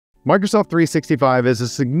Microsoft 365 is a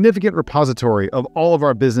significant repository of all of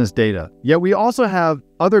our business data, yet we also have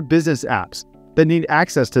other business apps that need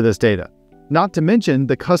access to this data, not to mention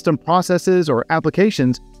the custom processes or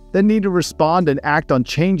applications that need to respond and act on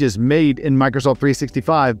changes made in Microsoft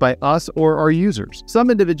 365 by us or our users.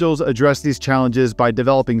 Some individuals address these challenges by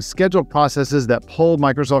developing scheduled processes that pull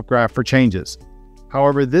Microsoft Graph for changes.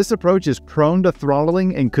 However, this approach is prone to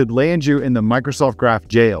throttling and could land you in the Microsoft Graph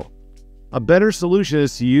jail. A better solution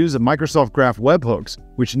is to use a Microsoft Graph webhooks,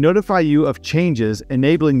 which notify you of changes,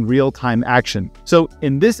 enabling real-time action. So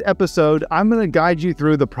in this episode, I'm going to guide you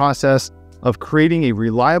through the process of creating a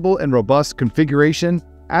reliable and robust configuration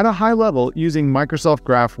at a high level using Microsoft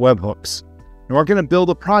Graph webhooks. And we're going to build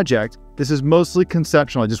a project. This is mostly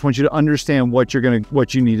conceptual. I just want you to understand what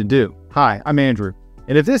you need to do. Hi, I'm Andrew.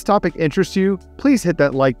 And if this topic interests you, please hit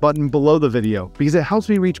that like button below the video because it helps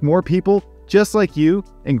me reach more people just like you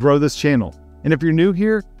and grow this channel. And if you're new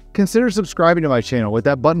here, consider subscribing to my channel with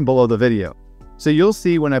that button below the video, so you'll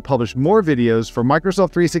see when I publish more videos for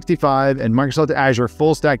Microsoft 365 and Microsoft Azure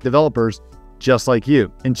full stack developers just like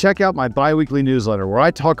you. And check out my bi-weekly newsletter where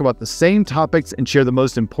I talk about the same topics and share the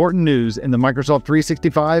most important news in the Microsoft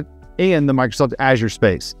 365 and the Microsoft Azure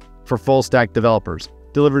space for full stack developers,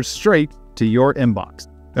 delivered straight to your inbox.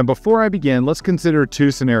 Now before I begin, let's consider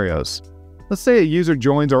two scenarios. Let's say a user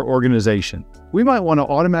joins our organization. We might want to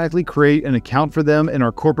automatically create an account for them in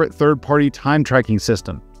our corporate third-party time tracking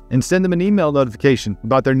system and send them an email notification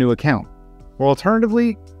about their new account. Or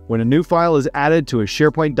alternatively, when a new file is added to a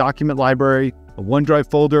SharePoint document library, a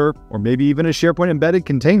OneDrive folder, or maybe even a SharePoint embedded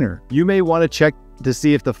container, you may want to check to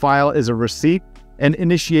see if the file is a receipt and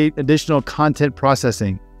initiate additional content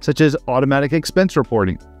processing, such as automatic expense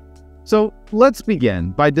reporting. So let's begin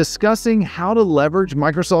by discussing how to leverage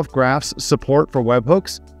Microsoft Graph's support for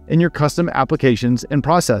webhooks in your custom applications and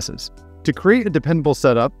processes. To create a dependable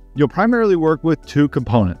setup, you'll primarily work with two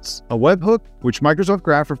components: a webhook, which Microsoft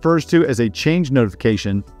Graph refers to as a change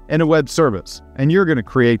notification, and a web service, and you're going to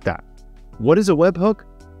create that. What is a webhook?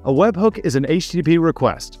 A webhook is an HTTP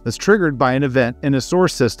request that's triggered by an event in a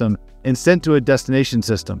source system and sent to a destination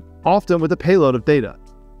system, often with a payload of data.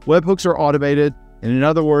 Webhooks are automated, and in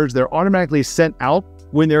other words, they're automatically sent out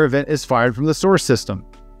when their event is fired from the source system.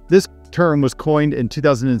 This term was coined in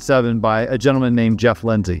 2007 by a gentleman named Jeff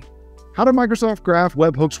Lindsay. How do Microsoft Graph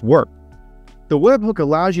webhooks work? The webhook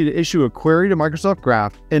allows you to issue a query to Microsoft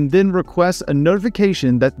Graph and then request a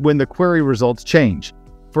notification that when the query results change.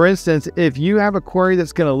 For instance, if you have a query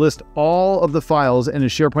that's going to list all of the files in a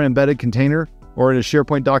SharePoint embedded container or in a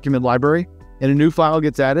SharePoint document library, and a new file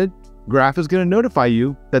gets added, Graph is going to notify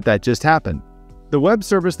you that that just happened. The web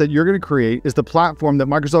service that you're going to create is the platform that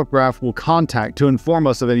Microsoft Graph will contact to inform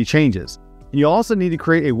us of any changes. And you also need to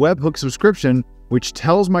create a Webhook subscription, which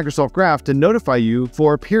tells Microsoft Graph to notify you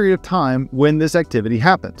for a period of time when this activity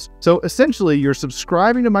happens. So essentially, you're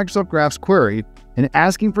subscribing to Microsoft Graph's query and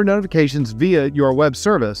asking for notifications via your web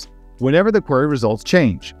service whenever the query results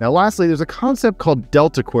change. Now, lastly, there's a concept called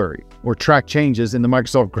Delta query, or track changes in the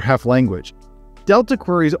Microsoft Graph language. Delta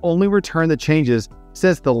queries only return the changes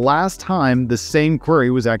since the last time the same query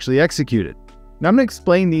was actually executed. Now I'm going to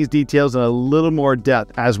explain these details in a little more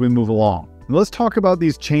depth as we move along. Let's talk about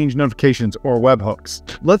these change notifications or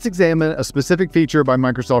webhooks. Let's examine a specific feature by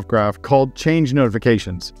Microsoft Graph called change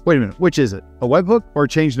notifications. Wait a minute, which is it? A webhook or a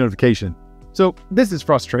change notification? So this is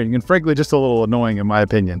frustrating and frankly just a little annoying in my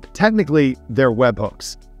opinion. Technically, they're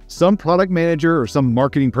webhooks. Some product manager or some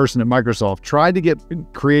marketing person at Microsoft tried to get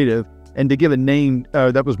creative and to give a name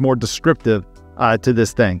that was more descriptive to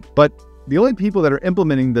this thing. But the only people that are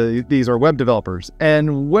implementing these are web developers, and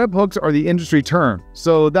webhooks are the industry term,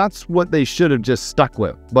 so that's what they should have just stuck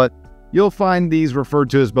with. But you'll find these referred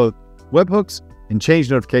to as both webhooks and change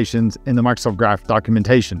notifications in the Microsoft Graph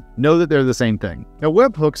documentation. Know that they're the same thing. Now,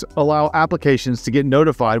 webhooks allow applications to get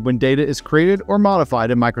notified when data is created or modified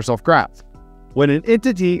in Microsoft Graph. When an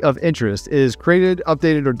entity of interest is created,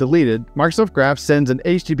 updated, or deleted, Microsoft Graph sends an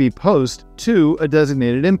HTTP post to a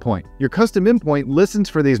designated endpoint. Your custom endpoint listens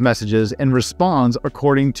for these messages and responds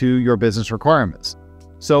according to your business requirements.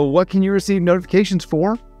 So what can you receive notifications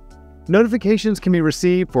for? Notifications can be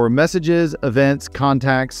received for messages, events,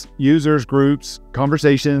 contacts, users, groups,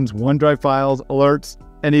 conversations, OneDrive files, alerts,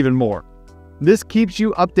 and even more. This keeps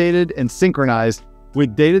you updated and synchronized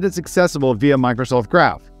with data that's accessible via Microsoft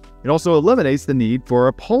Graph. It also eliminates the need for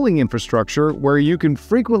a polling infrastructure where you can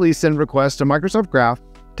frequently send requests to Microsoft Graph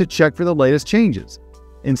to check for the latest changes.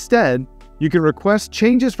 Instead, you can request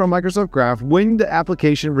changes from Microsoft Graph when the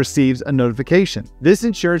application receives a notification. This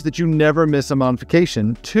ensures that you never miss a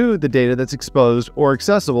modification to the data that's exposed or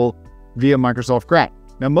accessible via Microsoft Graph.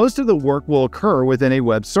 Now, most of the work will occur within a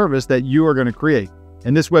web service that you are going to create.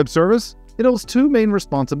 And this web service, it holds two main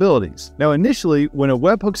responsibilities. Now, initially, when a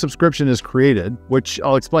Webhook subscription is created, which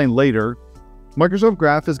I'll explain later, Microsoft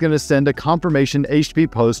Graph is going to send a confirmation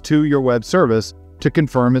HTTP post to your web service to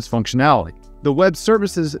confirm its functionality. The web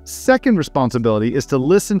service's second responsibility is to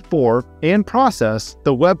listen for and process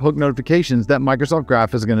the webhook notifications that Microsoft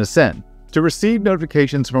Graph is going to send. To receive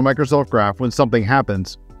notifications from Microsoft Graph when something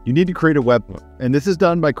happens, you need to create a webhook, and this is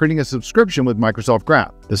done by creating a subscription with Microsoft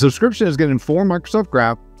Graph. The subscription is going to inform Microsoft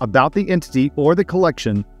Graph about the entity or the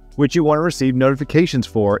collection which you want to receive notifications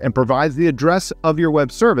for and provides the address of your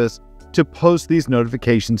web service to post these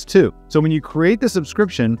notifications to. So when you create the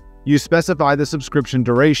subscription, you specify the subscription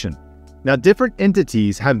duration. Now, different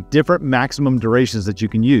entities have different maximum durations that you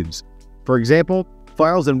can use. For example,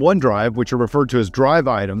 files in OneDrive, which are referred to as drive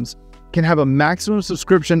items, can have a maximum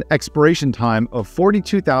subscription expiration time of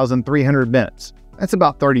 42,300 minutes. That's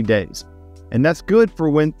about 30 days. And that's good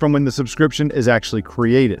from when the subscription is actually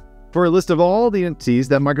created. For a list of all the entities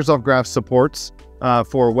that Microsoft Graph supports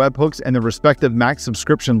for webhooks and the respective max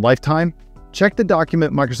subscription lifetime, check the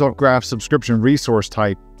document Microsoft Graph subscription resource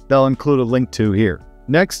type that I'll include a link to here.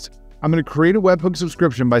 Next, I'm going to create a webhook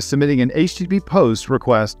subscription by submitting an HTTP post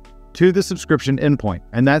request to the subscription endpoint,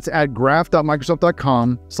 and that's at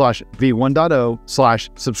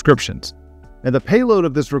graph.microsoft.com/v1.0/subscriptions. Now, the payload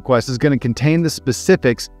of this request is going to contain the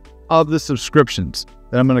specifics of the subscriptions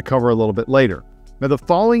that I'm going to cover a little bit later. Now, the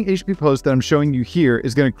following HTTP post that I'm showing you here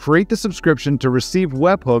is going to create the subscription to receive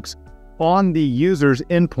webhooks on the user's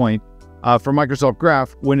endpoint for Microsoft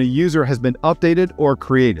Graph when a user has been updated or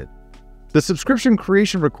created. The subscription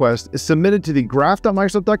creation request is submitted to the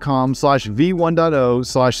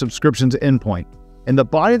graph.microsoft.com/v1.0/subscriptions endpoint, and the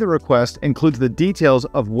body of the request includes the details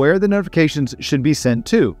of where the notifications should be sent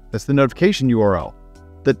to. That's the notification URL.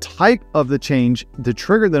 The type of the change to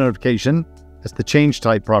trigger the notification, that's the change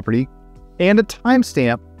type property, and a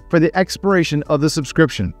timestamp for the expiration of the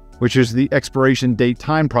subscription, which is the expiration date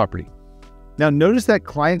time property. Now, notice that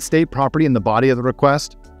client state property in the body of the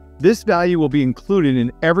request. This value will be included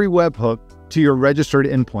in every webhook to your registered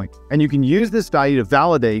endpoint, and you can use this value to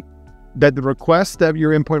validate that the requests that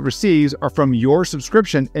your endpoint receives are from your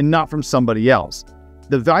subscription and not from somebody else.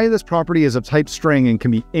 The value of this property is of type string and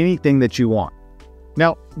can be anything that you want.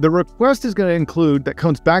 Now, the request is going to include, that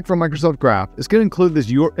comes back from Microsoft Graph, is going to include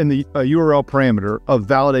this URL parameter of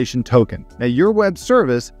validation token. Now, your web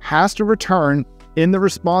service has to return in the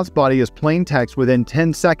response body as plain text within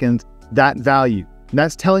 10 seconds that value. And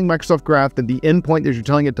that's telling Microsoft Graph that the endpoint that you're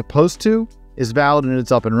telling it to post to is valid and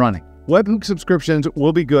it's up and running. Webhook subscriptions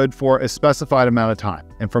will be good for a specified amount of time.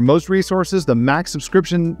 And for most resources, the max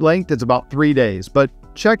subscription length is about 3 days, but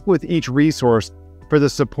check with each resource for the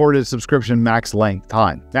supported subscription max length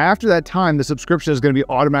time. Now, after that time, the subscription is going to be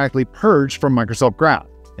automatically purged from Microsoft Graph.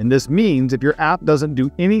 And this means if your app doesn't do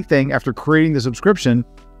anything after creating the subscription,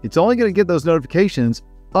 it's only going to get those notifications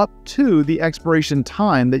up to the expiration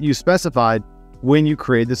time that you specified when you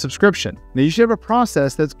create the subscription. Now, you should have a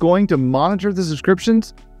process that's going to monitor the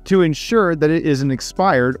subscriptions to ensure that it isn't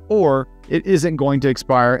expired or it isn't going to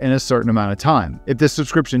expire in a certain amount of time. If this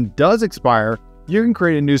subscription does expire, you can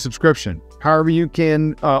create a new subscription. However, you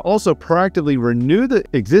can also proactively renew the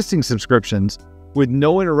existing subscriptions with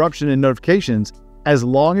no interruption in notifications as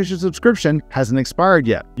long as your subscription hasn't expired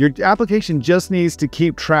yet. Your application just needs to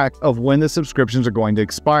keep track of when the subscriptions are going to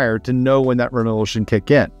expire to know when that renewal should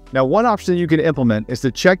kick in. Now, one option you can implement is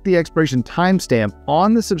to check the expiration timestamp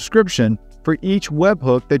on the subscription for each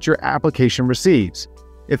webhook that your application receives.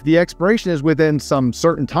 If the expiration is within some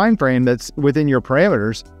certain time frame that's within your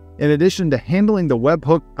parameters, in addition to handling the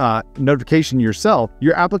webhook notification yourself,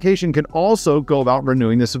 your application can also go about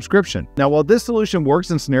renewing the subscription. Now, while this solution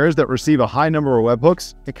works in scenarios that receive a high number of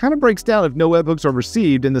webhooks, it kind of breaks down if no webhooks are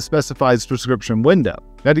received in the specified subscription window.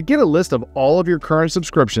 Now, to get a list of all of your current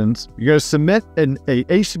subscriptions, you're going to submit a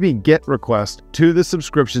HTTP GET request to the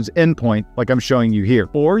subscription's endpoint, like I'm showing you here.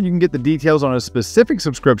 Or you can get the details on a specific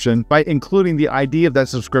subscription by including the ID of that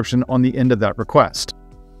subscription on the end of that request.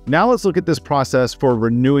 Now let's look at this process for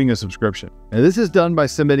renewing a subscription. Now, this is done by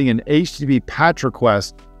submitting an HTTP patch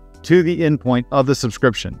request to the endpoint of the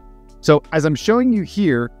subscription. So as I'm showing you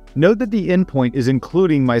here, note that the endpoint is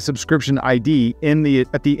including my subscription ID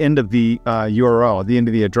at the end of the URL, at the end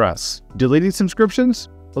of the address. Deleting subscriptions?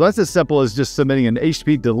 Well, that's as simple as just submitting an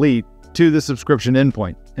HTTP delete to the subscription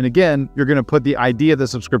endpoint. And again, you're going to put the ID of the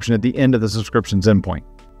subscription at the end of the subscription's endpoint.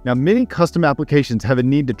 Now, many custom applications have a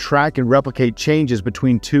need to track and replicate changes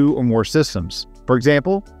between 2 or more systems. For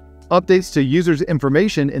example, updates to users'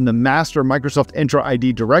 information in the master Microsoft Entra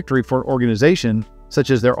ID directory for an organization such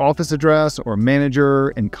as their office address or manager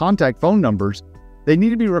and contact phone numbers, they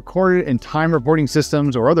need to be recorded in time reporting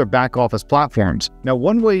systems or other back office platforms. Now,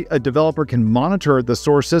 one way a developer can monitor the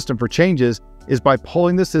source system for changes is by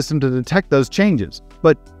polling the system to detect those changes.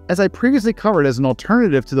 But as I previously covered, as an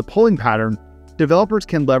alternative to the polling pattern, developers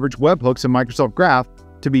can leverage webhooks in Microsoft Graph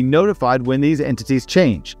to be notified when these entities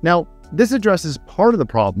change. Now, this addresses part of the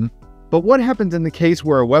problem, but what happens in the case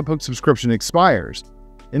where a Webhook subscription expires?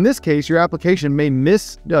 In this case, your application may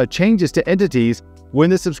miss changes to entities when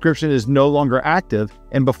the subscription is no longer active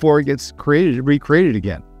and before it gets recreated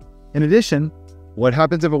again. In addition, what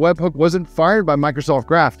happens if a webhook wasn't fired by Microsoft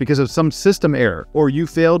Graph because of some system error, or you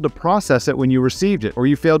failed to process it when you received it, or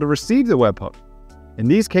you failed to receive the webhook? In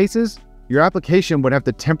these cases, your application would have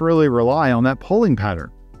to temporarily rely on that polling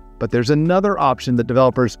pattern. But there's another option that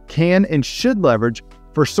developers can and should leverage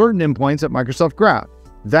for certain endpoints at Microsoft Graph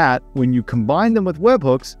that, when you combine them with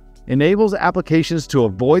webhooks, enables applications to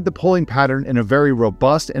avoid the polling pattern in a very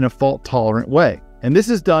robust and a fault-tolerant way. And this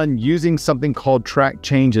is done using something called track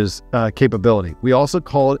changes capability. We also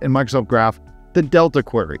call it in Microsoft Graph the Delta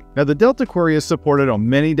query. Now, the Delta query is supported on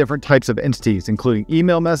many different types of entities, including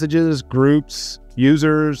email messages, groups,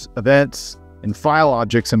 users, events, and file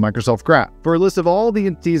objects in Microsoft Graph. For a list of all the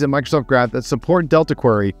entities in Microsoft Graph that support Delta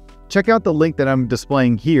query, check out the link that I'm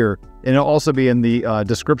displaying here, and it'll also be in the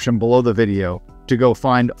description below the video to go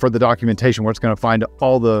find for the documentation where it's going to find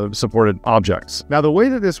all the supported objects. Now, the way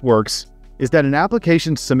that this works is that an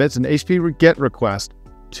application submits an HTTP GET request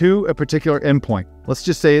to a particular endpoint. Let's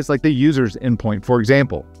just say it's like the user's endpoint, for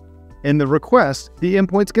example. In the request, the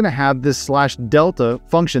endpoint's going to have this /delta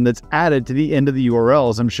function that's added to the end of the URL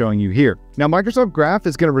as I'm showing you here. Now, Microsoft Graph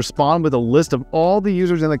is going to respond with a list of all the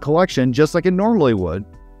users in the collection just like it normally would,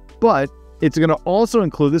 but it's going to also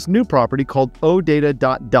include this new property called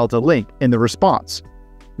odata.delta-link in the response.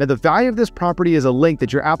 Now, the value of this property is a link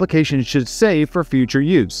that your application should save for future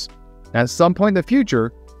use. At some point in the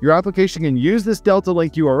future, your application can use this delta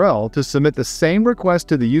link URL to submit the same request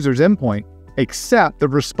to the user's endpoint, except the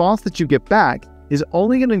response that you get back is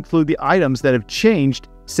only going to include the items that have changed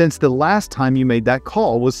since the last time you made that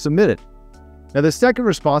call was submitted. Now, the second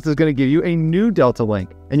response is going to give you a new delta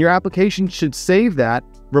link, and your application should save that,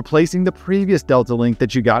 replacing the previous delta link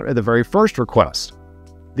that you got at the very first request.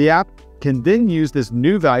 The app can then use this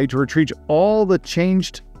new value to retrieve all the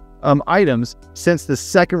changed items since the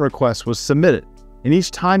second request was submitted. And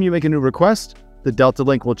each time you make a new request, the delta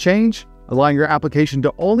link will change, allowing your application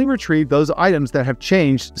to only retrieve those items that have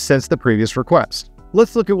changed since the previous request.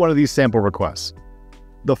 Let's look at one of these sample requests.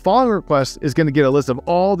 The following request is going to get a list of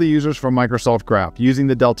all the users from Microsoft Graph using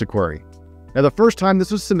the Delta query. Now, the first time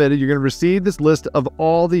this was submitted, you're going to receive this list of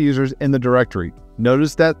all the users in the directory.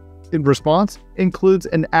 Notice that in response includes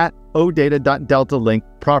an @odata.delta link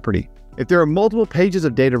property. If there are multiple pages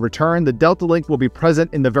of data returned, the delta link will be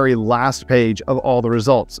present in the very last page of all the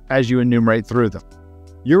results as you enumerate through them.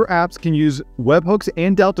 Your apps can use webhooks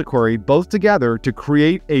and Delta query both together to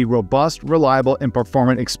create a robust, reliable, and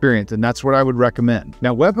performant experience, and that's what I would recommend.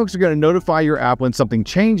 Now, webhooks are going to notify your app when something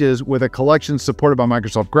changes with a collection supported by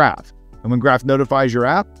Microsoft Graph. And when Graph notifies your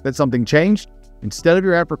app that something changed, instead of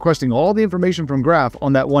your app requesting all the information from Graph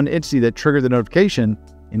on that one entity that triggered the notification,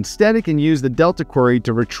 instead it can use the Delta query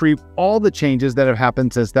to retrieve all the changes that have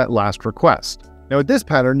happened since that last request. Now, with this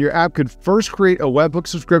pattern, your app could first create a Webhook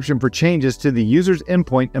subscription for changes to the user's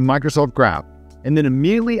endpoint in Microsoft Graph, and then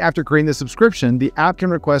immediately after creating the subscription, the app can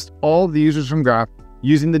request all the users from Graph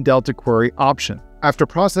using the Delta query option. After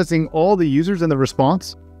processing all the users in the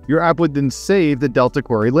response, your app would then save the Delta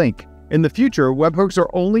query link. In the future, webhooks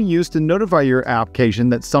are only used to notify your application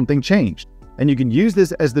that something changed, and you can use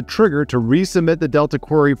this as the trigger to resubmit the Delta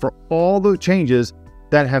query for all the changes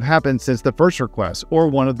that have happened since the first request or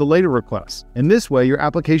one of the later requests. In this way, your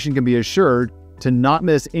application can be assured to not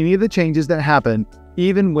miss any of the changes that happen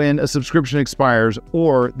even when a subscription expires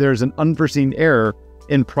or there's an unforeseen error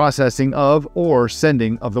in processing of or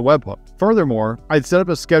sending of the webhook. Furthermore, I'd set up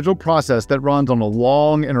a scheduled process that runs on a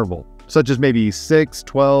long interval, such as maybe 6,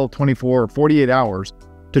 12, 24, or 48 hours,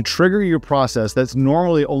 to trigger your process that's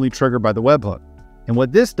normally only triggered by the webhook. And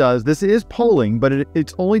what this does, this is polling, but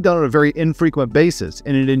it's only done on a very infrequent basis,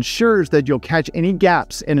 and it ensures that you'll catch any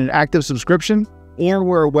gaps in an active subscription or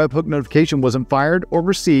where a webhook notification wasn't fired or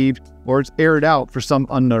received or it's aired out for some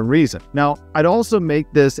unknown reason. Now, I'd also make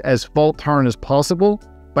this as fault-tolerant as possible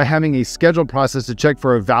by having a scheduled process to check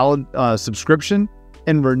for a valid subscription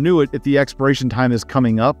and renew it if the expiration time is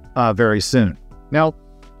coming up very soon. Now,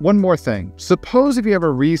 one more thing. Suppose if you have a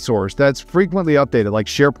resource that's frequently updated, like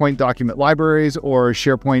SharePoint document libraries or a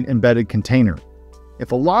SharePoint embedded container.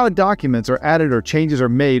 If a lot of documents are added or changes are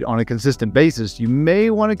made on a consistent basis, you may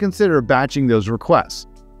want to consider batching those requests.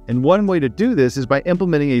 And one way to do this is by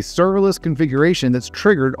implementing a serverless configuration that's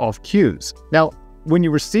triggered off queues. Now, when you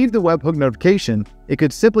receive the webhook notification, it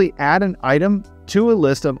could simply add an item to a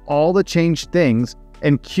list of all the changed things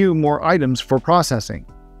and queue more items for processing.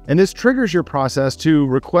 And this triggers your process to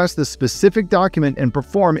request the specific document and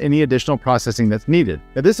perform any additional processing that's needed.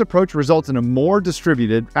 Now, this approach results in a more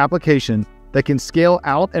distributed application that can scale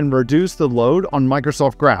out and reduce the load on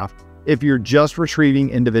Microsoft Graph if you're just retrieving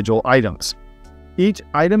individual items. Each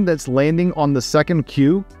item that's landing on the second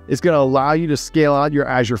queue is going to allow you to scale out your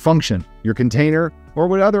Azure function, your container, or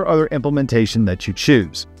whatever other implementation that you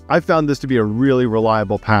choose. I found this to be a really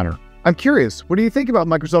reliable pattern. I'm curious, what do you think about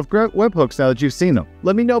Microsoft Webhooks now that you've seen them?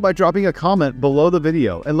 Let me know by dropping a comment below the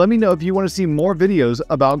video, and let me know if you want to see more videos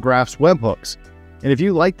about Graph's webhooks. And if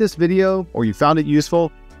you like this video or you found it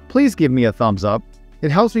useful, please give me a thumbs up.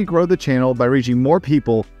 It helps me grow the channel by reaching more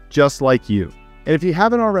people just like you. And if you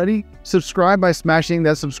haven't already, subscribe by smashing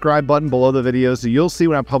that subscribe button below the video so you'll see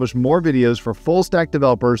when I publish more videos for full stack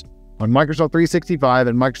developers on Microsoft 365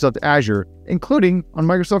 and Microsoft Azure, including on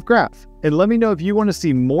Microsoft Graph. And let me know if you want to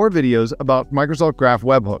see more videos about Microsoft Graph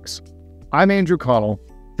webhooks. I'm Andrew Connell.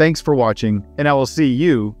 Thanks for watching, and I will see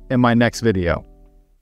you in my next video.